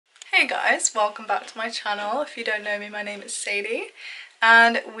Hey guys, welcome back to my channel. If you don't know me, my name is Sadie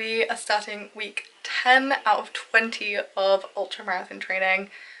and we are starting week 10 out of 20 of ultra marathon training.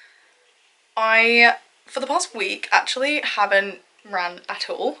 I, for the past week, actually haven't ran at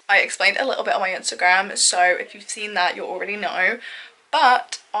all. I explained a little bit on my Instagram, so if you've seen that, you already know.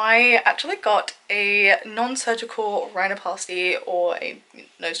 But I actually got a non-surgical rhinoplasty, or a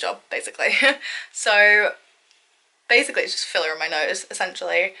nose job, basically. So basically it's just filler in my nose,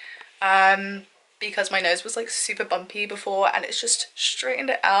 essentially. Because my nose was like super bumpy before, and it's just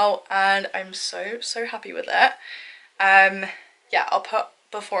straightened it out and I'm so happy with it. Yeah, I'll put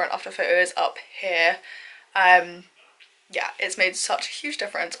before and after photos up here. Yeah, it's made such a huge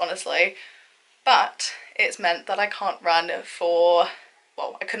difference, honestly, but it's meant that I can't run for,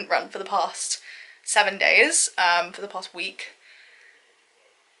 well, I couldn't run for the past 7 days, for the past week.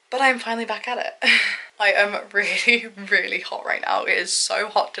 But I'm finally back at it. I am really hot right now. It is so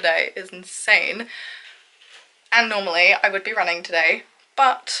hot today, it's insane. And normally I would be running today,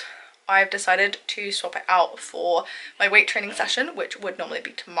 but I've decided to swap it out for my weight training session, which would normally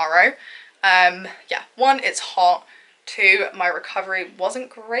be tomorrow. Yeah, one, it's hot. Two, my recovery wasn't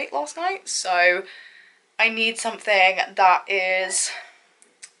great last night, so I need something that is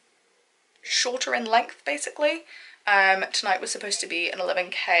shorter in length, basically. Tonight was supposed to be an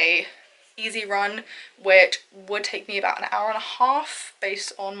 11k easy run, which would take me about an hour and a half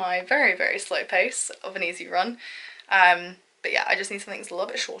based on my very slow pace of an easy run. But yeah, I just need something that's a little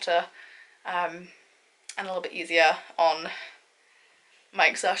bit shorter and a little bit easier on my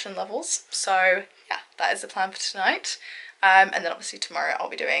exertion levels. So yeah, that is the plan for tonight. And then obviously tomorrow I'll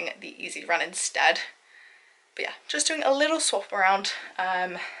be doing the easy run instead. But yeah, just doing a little swap around.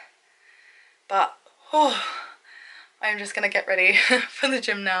 But oh, I'm just gonna get ready for the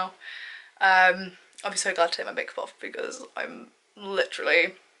gym now. I'll be so glad to take my makeup off because I'm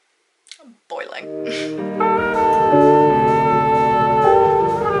literally boiling.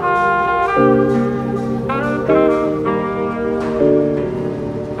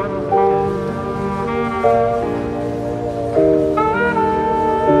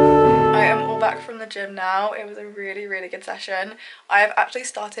 I am all back from the gym now. It was a really good session. I've actually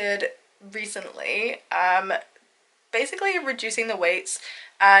started recently basically reducing the weights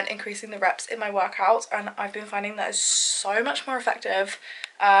and increasing the reps in my workouts, and I've been finding that is so much more effective,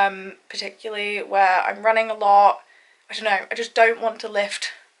 particularly where I'm running a lot. I don't know, I just don't want to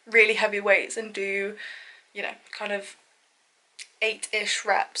lift really heavy weights and do, you know, kind of 8-ish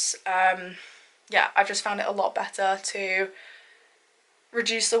reps. Yeah, I've just found it a lot better to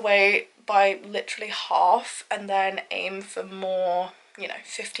reduce the weight by literally half and then aim for more, you know,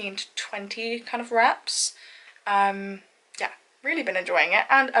 15 to 20 kind of reps. Yeah, really been enjoying it,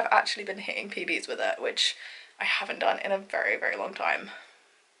 and I've actually been hitting PBs with it, which I haven't done in a very long time.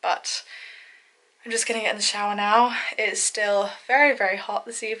 But I'm just gonna get in the shower now. It's still very hot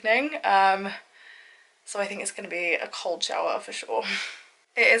this evening, so I think it's gonna be a cold shower for sure.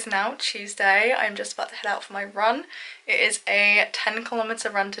 It is now Tuesday. I'm just about to head out for my run. It is a 10-kilometer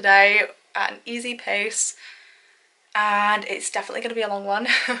run today at an easy pace, and it's definitely going to be a long one.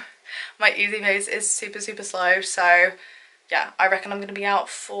 My easy pace is super slow, so yeah, I reckon I'm going to be out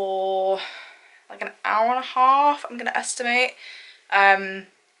for like an hour and a half, I'm going to estimate.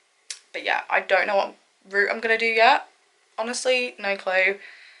 But yeah, I don't know what route I'm going to do yet. Honestly, no clue,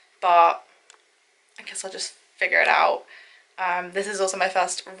 but I guess I'll just figure it out. This is also my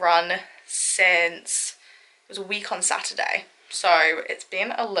first run since it was a week on Saturday, so it's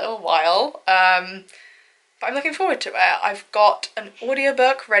been a little while, but I'm looking forward to it. I've got an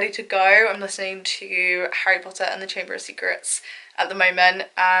audiobook ready to go. I'm listening to Harry Potter and the Chamber of Secrets at the moment,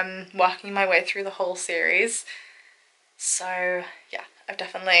 working my way through the whole series. So yeah, I've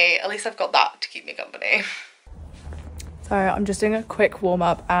definitely, at least I've got that to keep me company. So I'm just doing a quick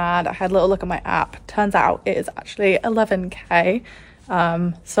warm-up and I had a little look at my app. Turns out it is actually 11k,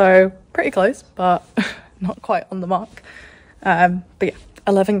 so pretty close, but not quite on the mark. But yeah,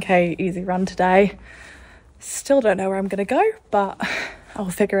 11k easy run today. Still don't know where I'm gonna go, but I'll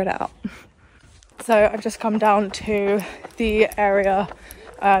figure it out. So I've just come down to the area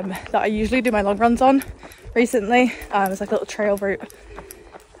that I usually do my long runs on recently. It's like a little trail route,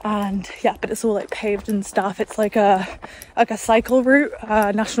 and yeah, but it's all like paved and stuff. It's like a cycle route,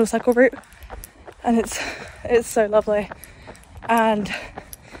 national cycle route, and it's so lovely. And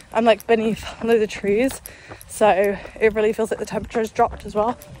I'm like beneath loads of trees, so it really feels like the temperature has dropped as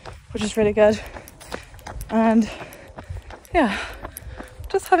well, which is really good. And yeah,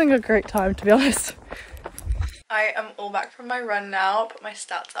 just having a great time, to be honest. I am all back from my run now. I'll put my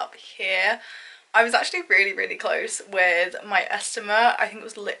stats up here. I was actually really close with my estimate. I think it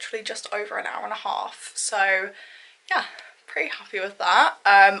was literally just over an hour and a half. So yeah, pretty happy with that.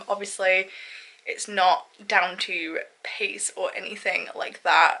 Obviously it's not down to pace or anything like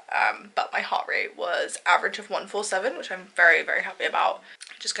that, but my heart rate was average of 147, which I'm very happy about.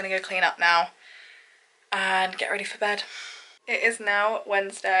 I'm just gonna go clean up now and get ready for bed. It is now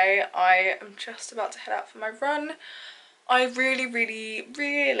Wednesday. I am just about to head out for my run. I really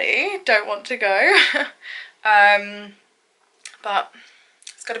don't want to go, but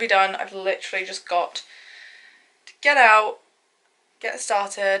it's got to be done. I've literally just got to get out, get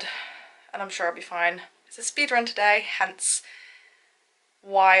started, and I'm sure I'll be fine. It's a speed run today, hence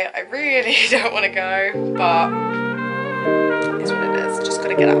why I really don't want to go, but it's what it is. Just got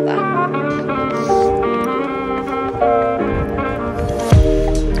to get out there.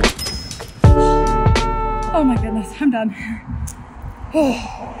 Oh my goodness, I'm done. Oh,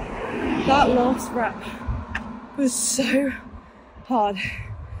 that last rep was so hard.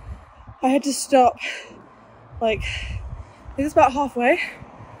 I had to stop, like, I think it's about halfway,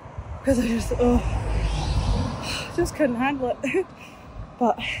 because I just couldn't handle it.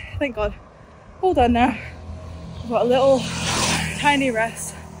 But thank God, all done now. I've got a little tiny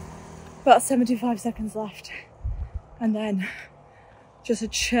rest, about 75 seconds left, and then just a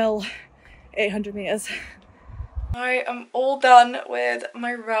chill 800 meters. I am all done with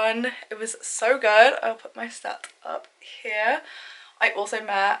my run. It was so good. I'll put my stats up here. I also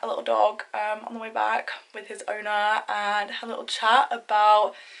met a little dog on the way back with his owner and had a little chat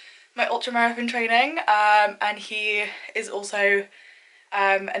about my ultramarathon training, and he is also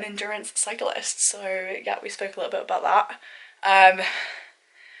an endurance cyclist, so yeah, we spoke a little bit about that.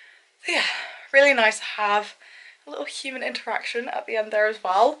 So yeah, really nice to have a little human interaction at the end there as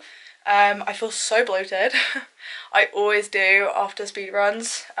well. I feel so bloated. I always do after speed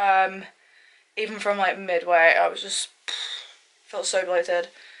runs. Even from like midway, I was just felt so bloated.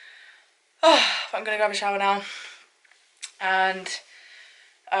 Oh, I'm gonna grab a shower now and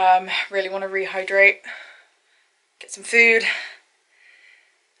really want to rehydrate, get some food,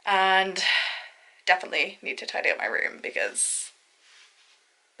 and definitely need to tidy up my room because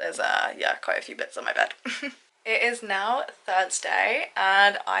there's yeah, quite a few bits on my bed. It is now Thursday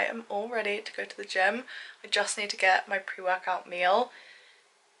and I am all ready to go to the gym. I just need to get my pre-workout meal.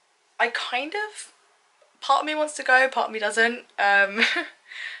 I kind of, part of me wants to go, part of me doesn't. I'm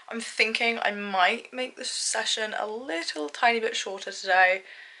thinking I might make this session a little tiny bit shorter today.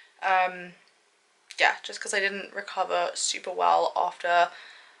 Yeah, just because I didn't recover super well after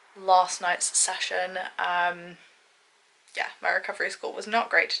last night's session. Yeah, my recovery score was not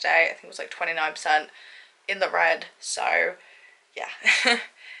great today. I think it was like 29%. In the red, so yeah.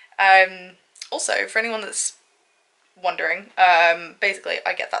 Also, for anyone that's wondering, basically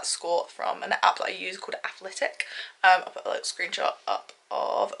I get that score from an app that I use called Athletic. I'll put a little screenshot up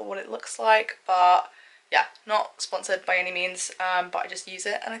of what it looks like, but yeah, not sponsored by any means, but I just use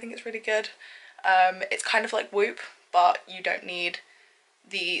it and I think it's really good. It's kind of like Whoop, but you don't need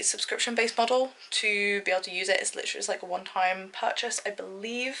the subscription-based model to be able to use it. It's literally just like a one-time purchase, I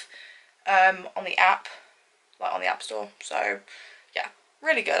believe, on the app, like on the App Store. So yeah,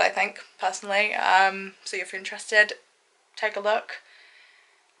 really good, I think, personally. So if you're interested, take a look.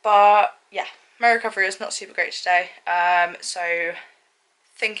 But yeah, my recovery is not super great today, so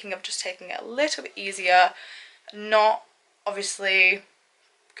thinking of just taking it a little bit easier, not obviously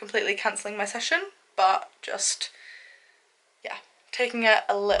completely cancelling my session, but just yeah, taking it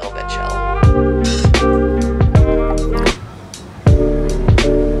a little bit chill.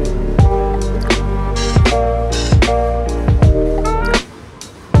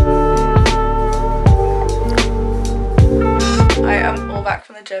 Back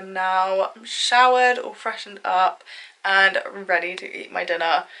from the gym now. I'm showered, all freshened up and ready to eat my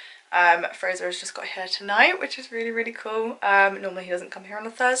dinner. Fraser has just got here tonight, which is really cool. Normally he doesn't come here on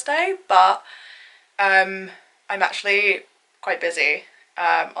a Thursday, but I'm actually quite busy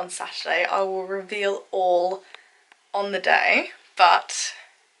on Saturday. I will reveal all on the day, but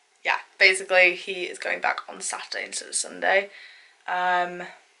yeah, basically he is going back on Saturday instead of Sunday.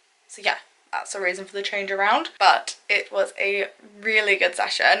 So yeah, that's the reason for the change around, but it was a really good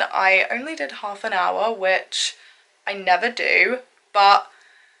session. I only did half an hour, which I never do, but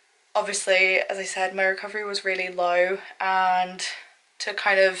obviously, as I said, my recovery was really low, and to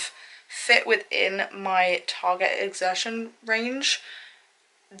kind of fit within my target exertion range,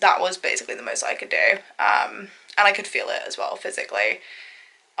 that was basically the most I could do, and I could feel it as well physically.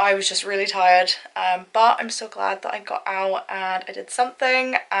 I was just really tired, but I'm still glad that I got out and I did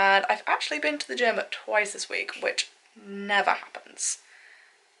something, and I've actually been to the gym twice this week, which never happens.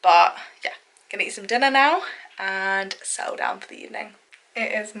 But yeah, Gonna eat some dinner now and settle down for the evening.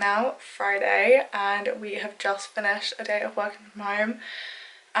 It is now Friday and we have just finished a day of working from home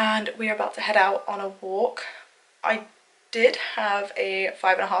and we are about to head out on a walk. I did have a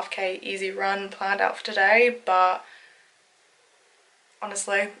 5.5k easy run planned out for today, but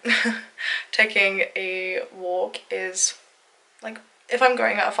honestly taking a walk is like, if I'm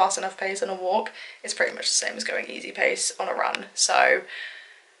going at a fast enough pace on a walk, it's pretty much the same as going easy pace on a run. So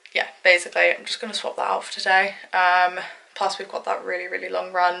yeah, basically I'm just going to swap that out for today. Plus we've got that really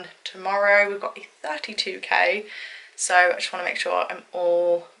long run tomorrow. We've got a 32k, so I just want to make sure I'm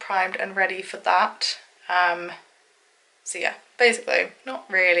all primed and ready for that. So yeah, basically not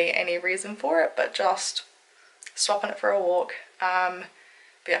really any reason for it, but just swapping it for a walk. But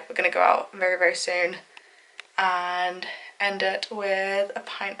yeah, we're going to go out very soon and end it with a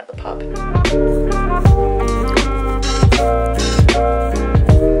pint at the pub.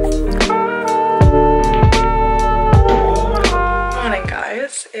 Morning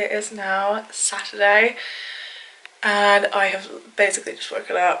guys, it is now Saturday and I have basically just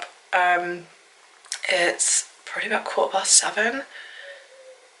woken up. It's probably about 7:15.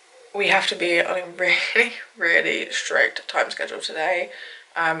 We have to be on a really strict time schedule today.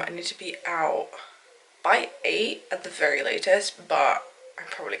 I need to be out by 8 at the very latest, but I'm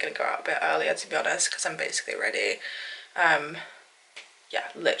probably going to go out a bit earlier to be honest, because I'm basically ready. Yeah,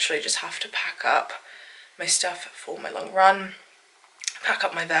 literally just have to pack up my stuff for my long run, pack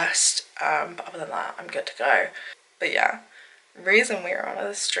up my vest, but other than that I'm good to go. But yeah, reason we are on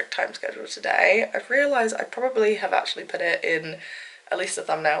a strict time schedule today, I've realised I probably have actually put it in at least the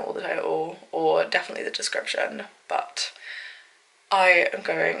thumbnail or the title or definitely the description, but I am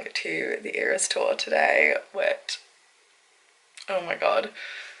going to the Eras tour today, which, oh my god,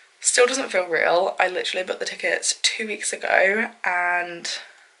 still doesn't feel real. I literally booked the tickets 2 weeks ago and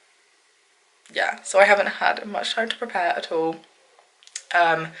yeah, so I haven't had much time to prepare at all.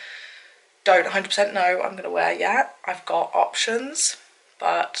 Don't 100% know what I'm going to wear yet. I've got options,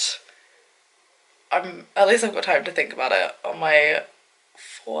 but at least I've got time to think about it on my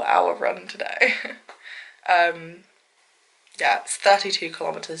 4-hour run today. Yeah, it's 32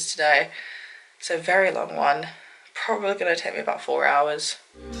 kilometers today, so very long one. Probably going to take me about 4 hours.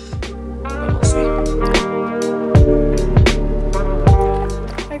 We'll see.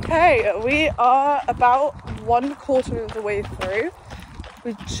 Okay, we are about 1/4 of the way through.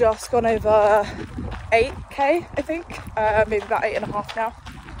 We've just gone over 8k, I think, maybe about 8.5 now.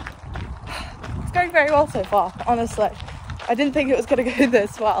 It's going very well so far, honestly. I didn't think it was going to go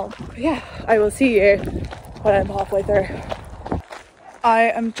this well. But yeah, I will see you when I'm halfway through.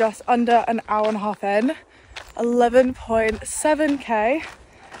 I am just under an hour and a half in, 11.7k,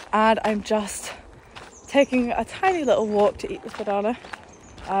 and I'm just taking a tiny little walk to eat this banana.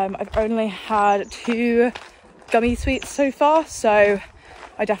 I've only had 2 gummy sweets so far, so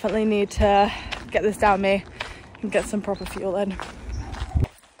I definitely need to get this down me and get some proper fuel in.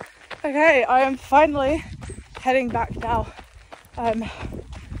 Okay, I am finally heading back now. I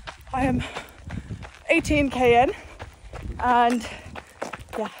am 18k in and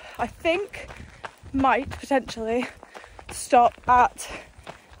yeah, I think might potentially stop at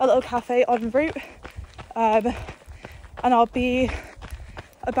a little cafe en route, and I'll be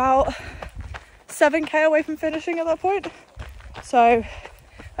about 7k away from finishing at that point. So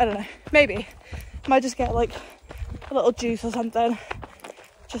I don't know, maybe might just get like a little juice or something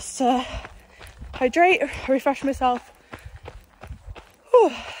just to hydrate, refresh myself.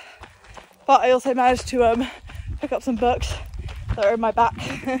 Whew. But I also managed to pick up some books that are in my back,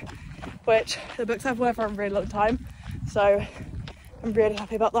 which the books I've worn for a really long time, so I'm really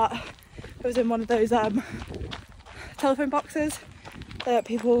happy about that. It was in one of those telephone boxes that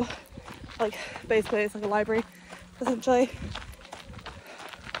people, like, basically it's like a library essentially.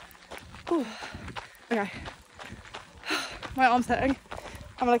 Whew. Okay, my arm's hurting.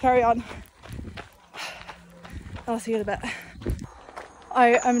 I'm gonna carry on. I'll see you in a bit.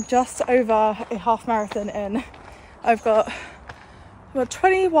 I am just over a half marathon in. I've got about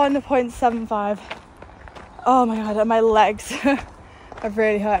 21.75. Oh my god, and my legs are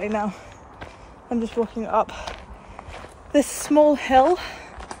really hurting now. I'm just walking up this small hill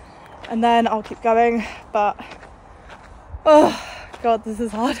and then I'll keep going, but oh god, this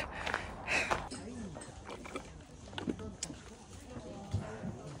is hard.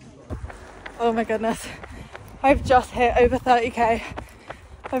 Oh my goodness, I've just hit over 30k.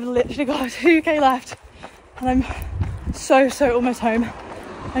 I've literally got 2k left and I'm so almost home.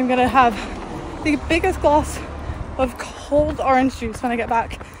 I'm gonna have the biggest glass of cold orange juice when I get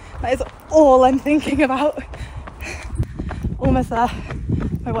back. That is all I'm thinking about. Almost there.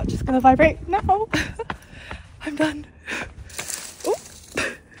 My My watch is gonna vibrate now. I'm done. Ooh.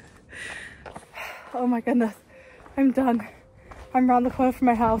 Oh my goodness, I'm done. I'm round the corner from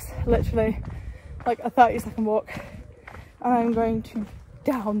my house, literally like a 30-second walk, and I'm going to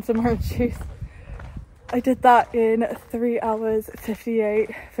down some orange juice. I did that in 3 hours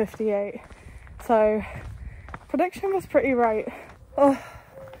 58. So prediction was pretty right. Oh,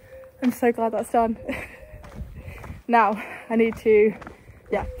 I'm so glad that's done. Now I need to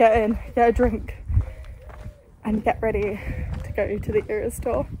get in, get a drink and get ready to go to the Eras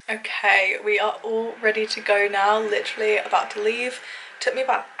store. Okay, we are all ready to go now, literally about to leave. Took me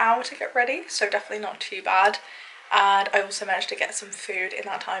about an hour to get ready, so definitely not too bad. And I also managed to get some food in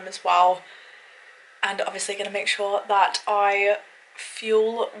that time as well. And obviously gonna make sure that I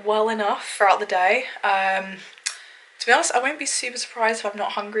fuel well enough throughout the day. To be honest, I won't be super surprised if I'm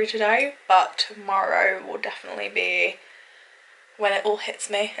not hungry today, but tomorrow will definitely be when it all hits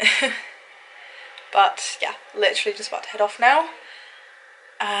me. But yeah, literally just about to head off now,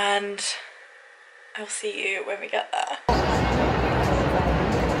 and I'll see you when we get there.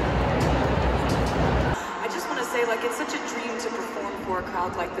 I just want to say, like, it's such a dream to perform for a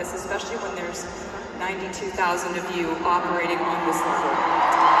crowd like this, especially when there's 92,000 of you operating on this level.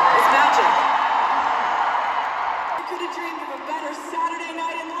 It's magic. I could have dreamed of a better Saturday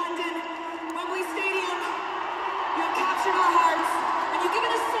night in London, Wembley Stadium. You have captured our hearts, and you've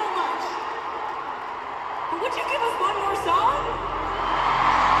given us so much. But would you give us one more song?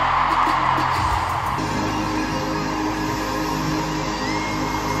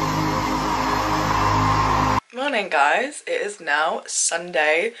 Morning guys, it is now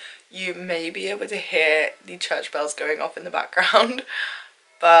Sunday. You may be able to hear the church bells going off in the background,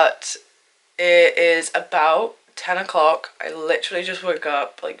 but it is about 10 o'clock. I literally just woke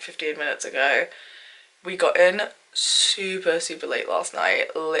up like 15 minutes ago. We got in super late last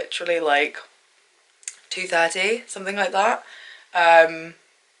night, literally like 2:30, something like that.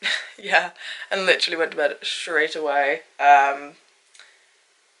 Yeah, and literally went to bed straight away.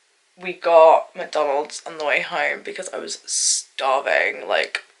 We got McDonald's on the way home because I was starving,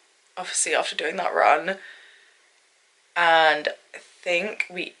 like obviously after doing that run, and I think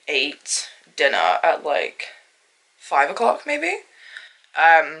we ate dinner at like 5 o'clock maybe.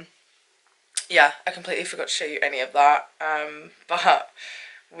 Yeah, I completely forgot to show you any of that, but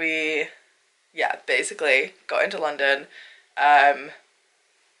we basically got into London,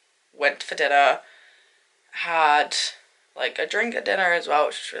 went for dinner, had like a drink at dinner as well,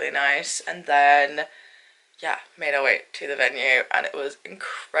 which was really nice, and then made our way to the venue, and it was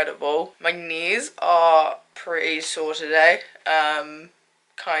incredible. My knees are pretty sore today,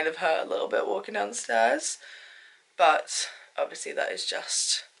 kind of hurt a little bit walking down the stairs, but obviously that is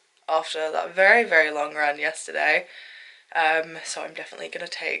just after that very long run yesterday. So I'm definitely gonna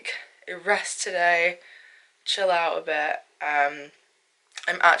take a rest today, chill out a bit. I'm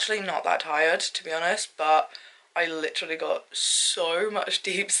actually not that tired, to be honest, but I literally got so much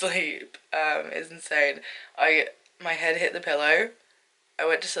deep sleep. It's insane. My head hit the pillow, I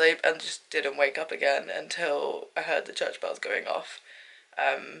went to sleep and just didn't wake up again until I heard the church bells going off.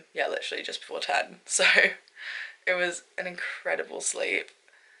 Literally just before 10. So it was an incredible sleep.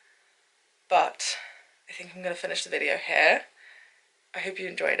 But I think I'm going to finish the video here. I hope you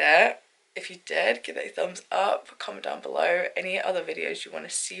enjoyed it. If you did, give it a thumbs up, comment down below any other videos you want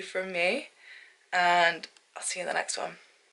to see from me, and I'll see you in the next one.